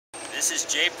This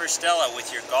is Jay Prestella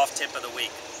with your golf tip of the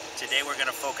week. Today we're going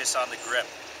to focus on the grip.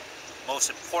 Most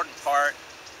important part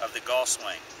of the golf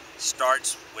swing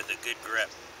starts with a good grip.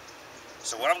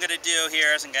 So what I'm going to do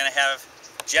here is I'm going to have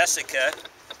Jessica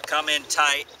come in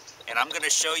tight, and I'm going to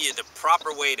show you the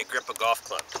proper way to grip a golf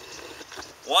club.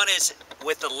 One is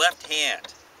with the left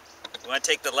hand. You want to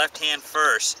take the left hand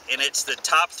first, and it's the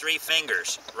top three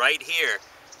fingers right here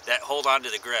that hold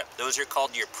onto the grip. Those are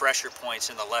called your pressure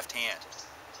points in the left hand.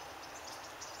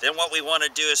 Then what we want to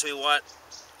do is we want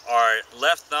our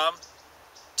left thumb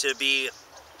to be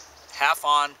half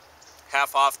on,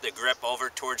 half off the grip over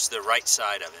towards the right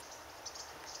side of it.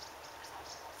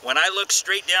 When I look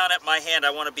straight down at my hand,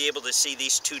 I want to be able to see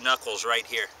these two knuckles right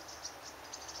here.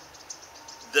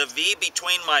 The V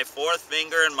between my fourth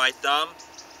finger and my thumb,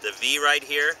 the V right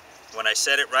here, when I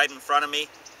set it right in front of me,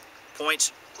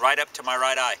 points right up to my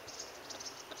right eye.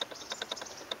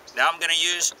 Now I'm going to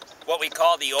use what we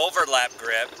call the overlap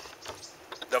grip,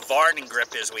 the Varden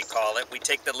grip as we call it. We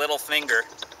take the little finger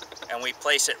and we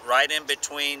place it right in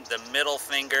between the middle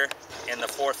finger and the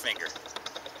fourth finger.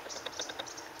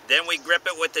 Then we grip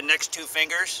it with the next two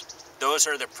fingers. Those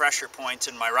are the pressure points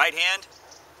in my right hand.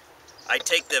 I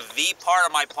take the V part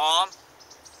of my palm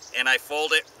and I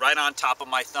fold it right on top of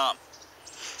my thumb,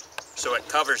 so it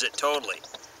covers it totally.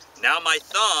 Now my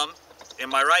thumb in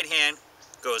my right hand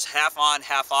goes half on,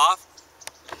 half off,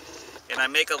 and I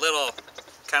make a little,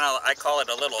 I call it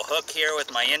a little hook here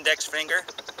with my index finger.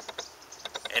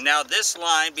 And now this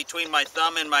line between my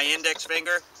thumb and my index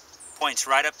finger points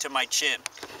right up to my chin.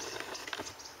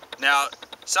 Now,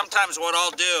 sometimes what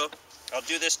I'll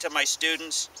do this to my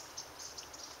students,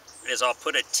 is I'll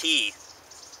put a T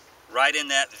right in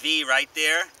that V right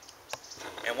there.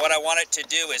 And what I want it to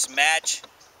do is match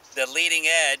the leading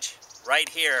edge right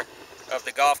here of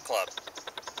the golf club.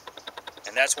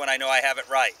 And that's when I know I have it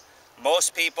right.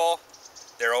 Most people,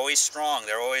 they're always strong.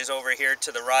 They're always over here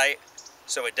to the right,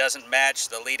 so it doesn't match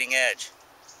the leading edge.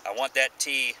 I want that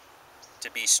T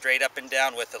to be straight up and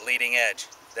down with the leading edge.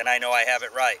 Then I know I have it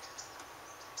right.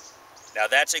 Now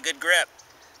that's a good grip.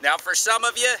 Now for some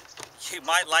of you, you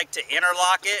might like to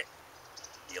interlock it.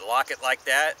 You lock it like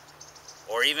that,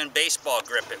 or even baseball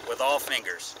grip it with all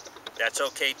fingers. That's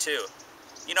okay too.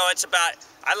 You know, it's about,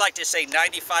 I like to say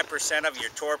 95% of your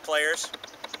tour players,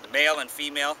 male and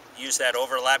female, use that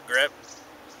overlap grip.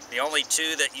 The only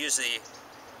two that use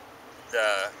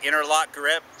the interlock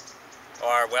grip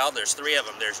are, well, there's three of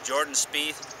them. There's Jordan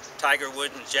Spieth, Tiger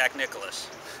Woods, and Jack Nicklaus.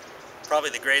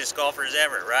 Probably the greatest golfers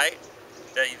ever, right?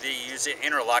 They use the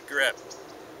interlock grip.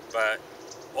 But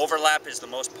overlap is the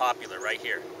most popular right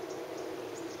here.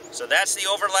 So that's the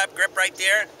overlap grip right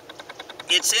there.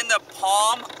 It's in the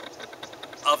palm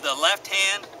of the left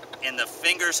hand and the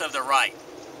fingers of the right.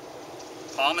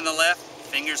 Palm in the left,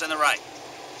 fingers in the right.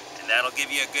 And that'll give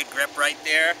you a good grip right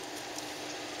there.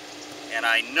 And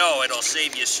I know it'll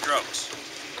save you strokes.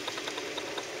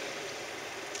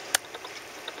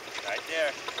 Right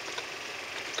there.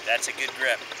 That's a good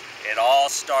grip. It all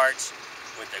starts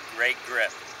with a great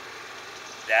grip.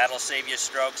 That'll save you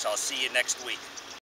strokes. I'll see you next week.